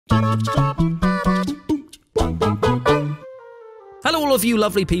Hello all of you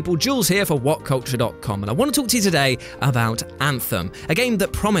lovely people, Jules here for WhatCulture.com, and I want to talk to you today about Anthem, a game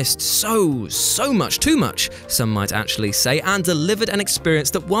that promised so much, too much, some might actually say, and delivered an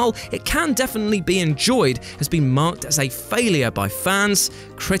experience that, while it can definitely be enjoyed, has been marked as a failure by fans,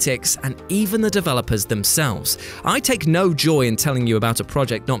 critics, and even the developers themselves. I take no joy in telling you about a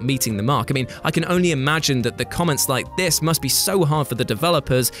project not meeting the mark. I mean, I can only imagine that the comments like this must be so hard for the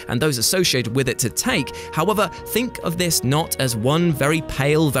developers and those associated with it to take. However, think of this not as one very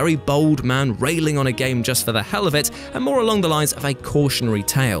pale, very bold man railing on a game just for the hell of it, and more along the lines of a cautionary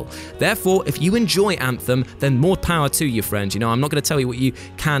tale. Therefore, if you enjoy Anthem, then more power to you, friend. You know, I'm not going to tell you what you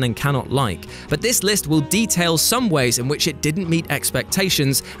can and cannot like, but this list will detail some ways in which it didn't meet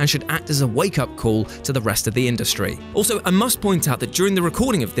expectations and should act as a wake-up call to the rest of the industry. Also, I must point out that during the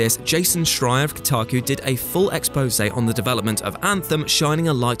recording of this, Jason Schreier of Kotaku did a full expose on the development of Anthem, shining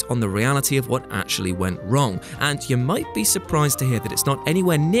a light on the reality of what actually went wrong. And you might be surprised to hear that it's not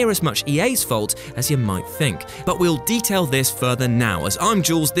anywhere near as much EA's fault as you might think. But we'll detail this further now, as I'm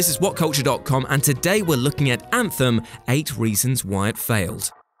Jules, this is WhatCulture.com, and today we're looking at Anthem, 8 reasons why it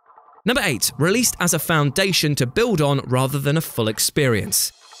failed. Number 8, released as a foundation to build on rather than a full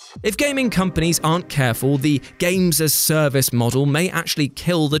experience. If gaming companies aren't careful, the games-as-service model may actually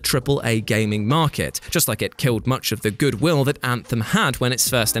kill the AAA gaming market, just like it killed much of the goodwill that Anthem had when it's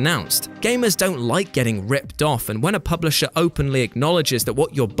first announced. Gamers don't like getting ripped off, and when a publisher openly acknowledges that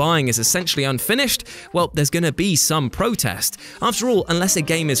what you're buying is essentially unfinished, well, there's gonna be some protest. After all, unless a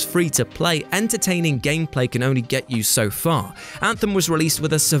game is free to play, entertaining gameplay can only get you so far. Anthem was released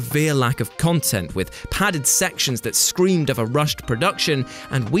with a severe lack of content, with padded sections that screamed of a rushed production,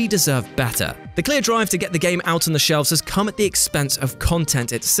 and we deserve better. The clear drive to get the game out on the shelves has come at the expense of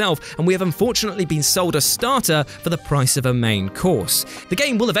content itself, and we have unfortunately been sold a starter for the price of a main course. The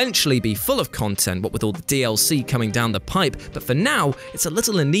game will eventually be full of content, what with all the DLC coming down the pipe, but for now, it's a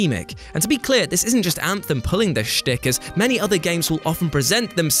little anemic. And to be clear, this isn't just Anthem pulling this shtick, as many other games will often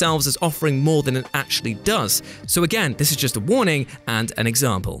present themselves as offering more than it actually does. So again, this is just a warning and an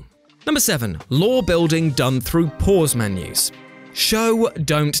example. Number 7, lore building done through pause menus. Show,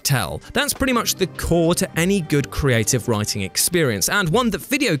 don't tell. That's pretty much the core to any good creative writing experience, and one that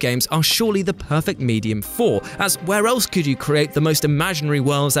video games are surely the perfect medium for, as where else could you create the most imaginary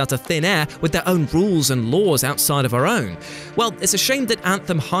worlds out of thin air with their own rules and laws outside of our own? Well, it's a shame that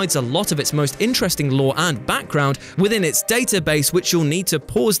Anthem hides a lot of its most interesting lore and background within its database, which you'll need to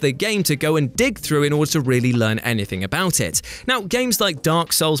pause the game to go and dig through in order to really learn anything about it. Now, games like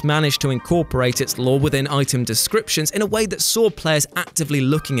Dark Souls managed to incorporate its lore within item descriptions in a way that saw players actively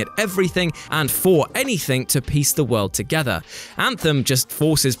looking at everything and for anything to piece the world together. Anthem just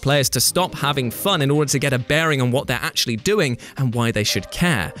forces players to stop having fun in order to get a bearing on what they're actually doing and why they should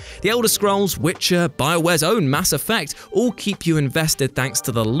care. The Elder Scrolls, Witcher, BioWare's own Mass Effect all keep you invested thanks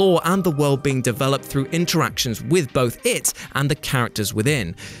to the lore and the world being developed through interactions with both it and the characters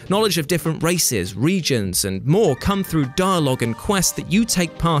within. Knowledge of different races, regions, and more come through dialogue and quests that you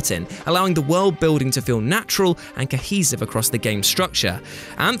take part in, allowing the world building to feel natural and cohesive across the game's structure.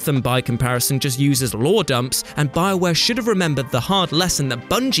 Anthem, by comparison, just uses lore dumps, and BioWare should have remembered the hard lesson that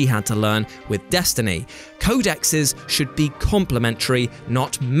Bungie had to learn with Destiny. Codexes should be complementary,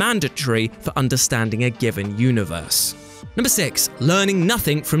 not mandatory, for understanding a given universe. Number 6, learning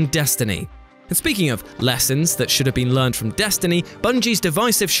nothing from Destiny. And speaking of lessons that should have been learned from Destiny, Bungie's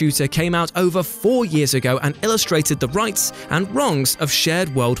divisive shooter came out over 4 years ago and illustrated the rights and wrongs of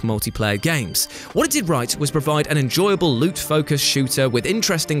shared world multiplayer games. What it did right was provide an enjoyable loot-focused shooter with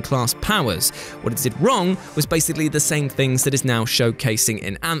interesting class powers. What it did wrong was basically the same things that is now showcasing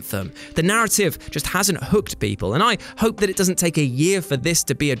in Anthem. The narrative just hasn't hooked people, and I hope that it doesn't take a year for this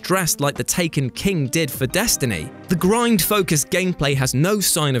to be addressed like the Taken King did for Destiny. The grind-focused gameplay has no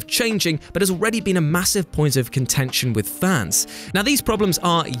sign of changing, but has already been a massive point of contention with fans. Now, these problems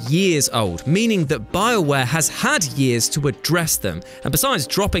are years old, meaning that BioWare has had years to address them. And besides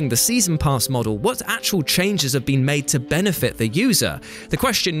dropping the Season Pass model, what actual changes have been made to benefit the user? The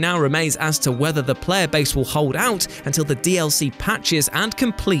question now remains as to whether the player base will hold out until the DLC patches and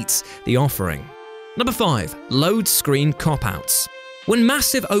completes the offering. Number 5, load screen cop-outs. When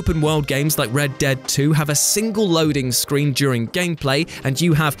massive open-world games like Red Dead 2 have a single loading screen during gameplay, and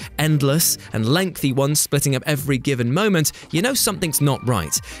you have endless and lengthy ones splitting up every given moment, you know something's not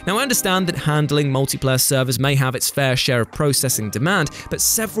right. Now, I understand that handling multiplayer servers may have its fair share of processing demand, but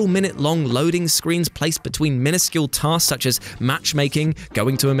several minute-long loading screens placed between minuscule tasks such as matchmaking,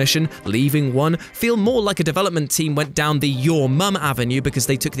 going to a mission, leaving one, feel more like a development team went down the your mum avenue because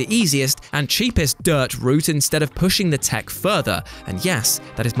they took the easiest and cheapest dirt route instead of pushing the tech further. And And yes,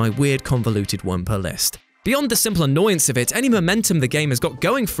 that is my weird convoluted one per list. Beyond the simple annoyance of it, any momentum the game has got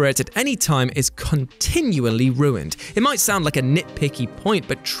going for it at any time is continually ruined. It might sound like a nitpicky point,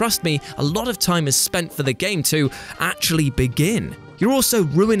 but trust me, a lot of time is spent for the game to actually begin. You're also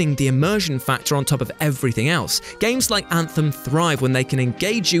ruining the immersion factor on top of everything else. Games like Anthem thrive when they can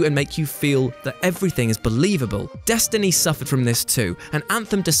engage you and make you feel that everything is believable. Destiny suffered from this too, and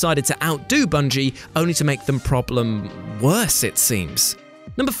Anthem decided to outdo Bungie, only to make the problem worse, it seems.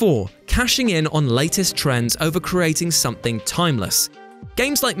 Number 4. Cashing in on latest trends over creating something timeless.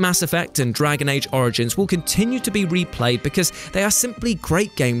 Games like Mass Effect and Dragon Age Origins will continue to be replayed because they are simply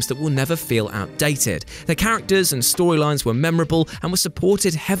great games that will never feel outdated. Their characters and storylines were memorable and were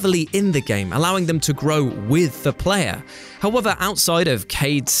supported heavily in the game, allowing them to grow with the player. However, outside of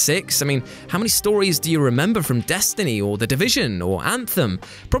Cade 6, how many stories do you remember from Destiny or The Division or Anthem?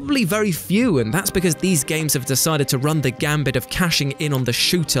 Probably very few, and that's because these games have decided to run the gambit of cashing in on the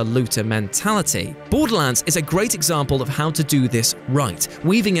shooter-looter mentality. Borderlands is a great example of how to do this right,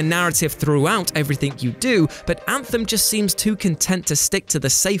 weaving a narrative throughout everything you do, but Anthem just seems too content to stick to the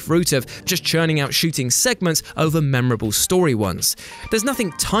safe route of just churning out shooting segments over memorable story ones. There's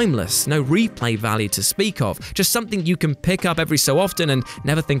nothing timeless, no replay value to speak of, just something you can pick up every so often and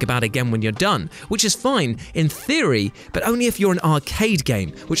never think about again when you're done, which is fine in theory, but only if you're an arcade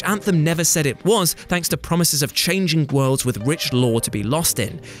game, which Anthem never said it was, thanks to promises of changing worlds with rich lore to be lost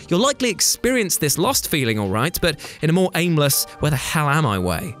in. You'll likely experience this lost feeling alright, but in a more aimless, where the hell am I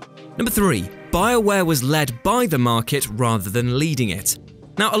way. Number 3. BioWare was led by the market rather than leading it.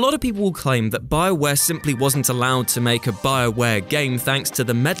 Now, a lot of people will claim that BioWare simply wasn't allowed to make a BioWare game thanks to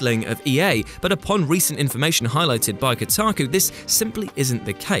the meddling of EA, but upon recent information highlighted by Kotaku, this simply isn't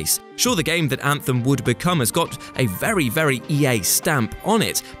the case. Sure, the game that Anthem would become has got a very, very EA stamp on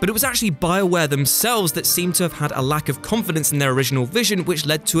it, but it was actually BioWare themselves that seemed to have had a lack of confidence in their original vision, which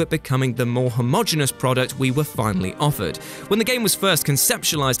led to it becoming the more homogenous product we were finally offered. When the game was first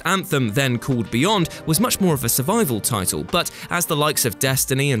conceptualized, Anthem, then called Beyond, was much more of a survival title, but as the likes of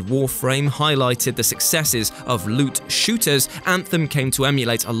Destiny and Warframe highlighted the successes of loot shooters, Anthem came to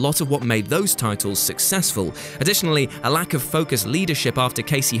emulate a lot of what made those titles successful. Additionally, a lack of focused leadership after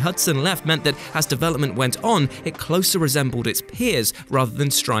Casey Hudson left meant that as development went on, it closer resembled its peers rather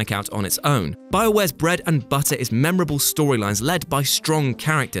than strike out on its own. BioWare's bread and butter is memorable storylines led by strong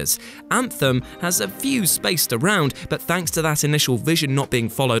characters. Anthem has a few spaced around, but thanks to that initial vision not being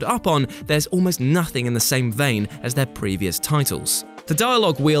followed up on, there's almost nothing in the same vein as their previous titles. The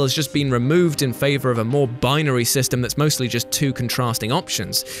dialogue wheel has just been removed in favor of a more binary system that's mostly just two contrasting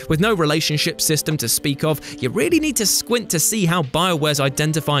options. With no relationship system to speak of, you really need to squint to see how BioWare's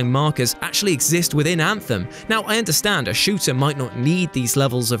identifying markers actually exist within Anthem. Now, I understand a shooter might not need these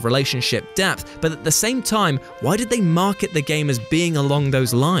levels of relationship depth, but at the same time, why did they market the game as being along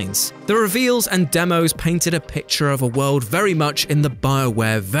those lines? The reveals and demos painted a picture of a world very much in the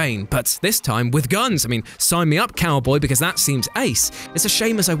BioWare vein, but this time with guns. Sign me up, cowboy, because that seems ace. It's a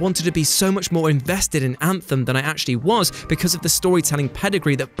shame, as I wanted to be so much more invested in Anthem than I actually was because of the storytelling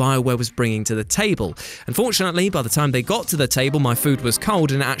pedigree that BioWare was bringing to the table. Unfortunately, by the time they got to the table, my food was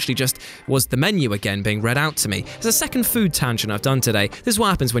cold and it actually just was the menu again being read out to me. It's a second food tangent I've done today. This is what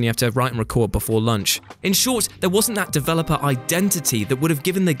happens when you have to write and record before lunch. In short, there wasn't that developer identity that would have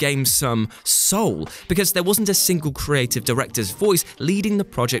given the game some soul, because there wasn't a single creative director's voice leading the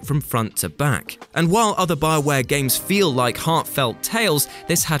project from front to back. And while other BioWare games feel like heartfelt tales,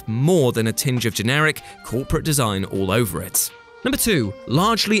 this had more than a tinge of generic corporate design all over it. Number 2.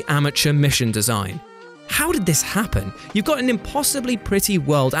 Largely amateur mission design. How did this happen? You've got an impossibly pretty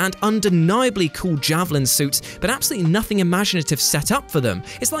world and undeniably cool javelin suits, but absolutely nothing imaginative set up for them.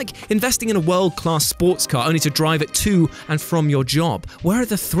 It's like investing in a world-class sports car only to drive it to and from your job. Where are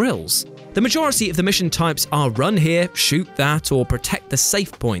the thrills? The majority of the mission types are run here, shoot that, or protect the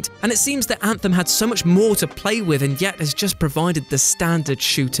safe point, and it seems that Anthem had so much more to play with and yet has just provided the standard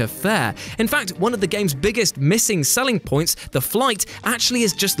shooter fare. In fact, one of the game's biggest missing selling points, the flight, actually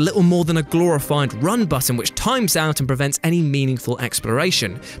is just little more than a glorified run button which times out and prevents any meaningful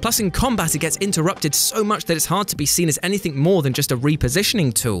exploration. Plus, in combat it gets interrupted so much that it's hard to be seen as anything more than just a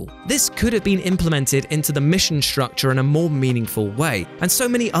repositioning tool. This could have been implemented into the mission structure in a more meaningful way, and so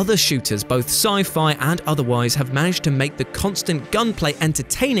many other shooters, both sci-fi and otherwise, have managed to make the constant gunplay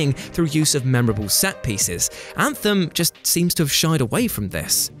entertaining through use of memorable set pieces. Anthem just seems to have shied away from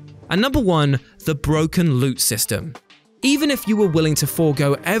this. And number 1, the broken loot system. Even if you were willing to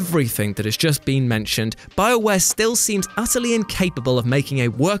forego everything that has just been mentioned, BioWare still seems utterly incapable of making a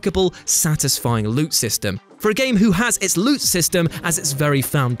workable, satisfying loot system. for a game who has its loot system as its very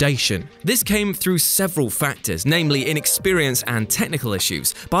foundation. This came through several factors, namely inexperience and technical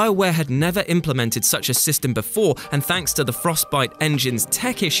issues. BioWare had never implemented such a system before, and thanks to the Frostbite engine's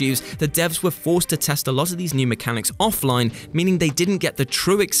tech issues, the devs were forced to test a lot of these new mechanics offline, meaning they didn't get the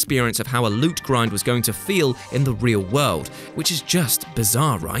true experience of how a loot grind was going to feel in the real world, which is just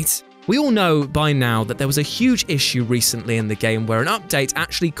bizarre, right? We all know by now that there was a huge issue recently in the game where an update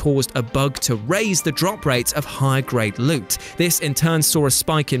actually caused a bug to raise the drop rate of higher grade loot. This in turn saw a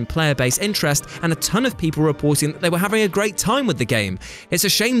spike in player base interest and a ton of people reporting that they were having a great time with the game. It's a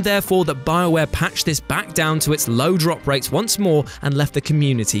shame therefore that BioWare patched this back down to its low drop rates once more and left the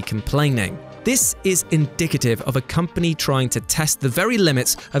community complaining. This is indicative of a company trying to test the very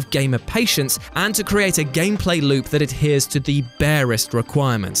limits of gamer patience and to create a gameplay loop that adheres to the barest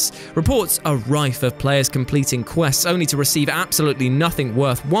requirements. Reports are rife of players completing quests only to receive absolutely nothing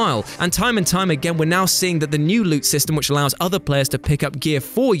worthwhile, and time again we're now seeing that the new loot system, which allows other players to pick up gear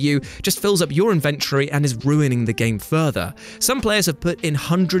for you, just fills up your inventory and is ruining the game further. Some players have put in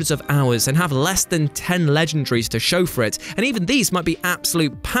hundreds of hours and have less than 10 legendaries to show for it, and even these might be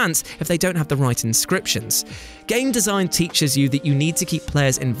absolute pants if they don't have the right inscriptions. Game design teaches you that you need to keep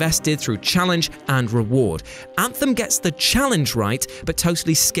players invested through challenge and reward. Anthem gets the challenge right, but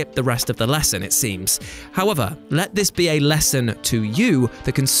totally skipped the rest of the lesson, it seems. However, let this be a lesson to you,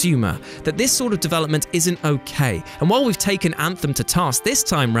 the consumer, that this sort of development isn't okay. And while we've taken Anthem to task this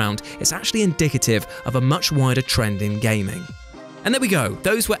time round, it's actually indicative of a much wider trend in gaming. And there we go.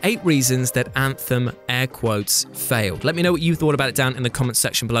 Those were 8 reasons that Anthem, air quotes, failed. Let me know what you thought about it down in the comments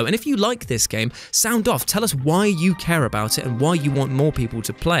section below. And if you like this game, sound off. Tell us why you care about it and why you want more people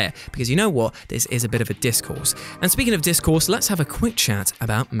to play it. Because you know what? This is a bit of a discourse. And speaking of discourse, let's have a quick chat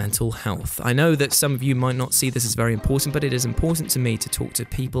about mental health. I know that some of you might not see this as very important, but it is important to me to talk to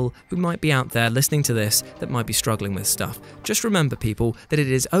people who might be out there listening to this that might be struggling with stuff. Just remember, people, that it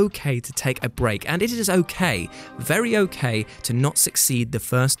is okay to take a break. And it is okay, very okay, to not succeed the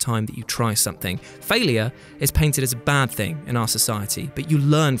first time that you try something. Failure is painted as a bad thing in our society, but you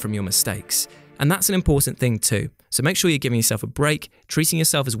learn from your mistakes. And that's an important thing too. So make sure you're giving yourself a break, treating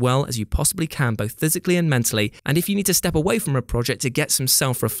yourself as well as you possibly can, both physically and mentally. And if you need to step away from a project to get some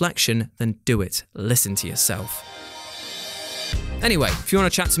self-reflection, then do it. Listen to yourself. Anyway, if you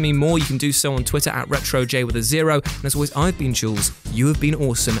want to chat to me more, you can do so on Twitter at RetroJ with a 0. And as always, I've been Jules. You have been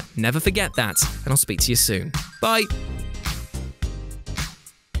awesome. Never forget that. And I'll speak to you soon. Bye.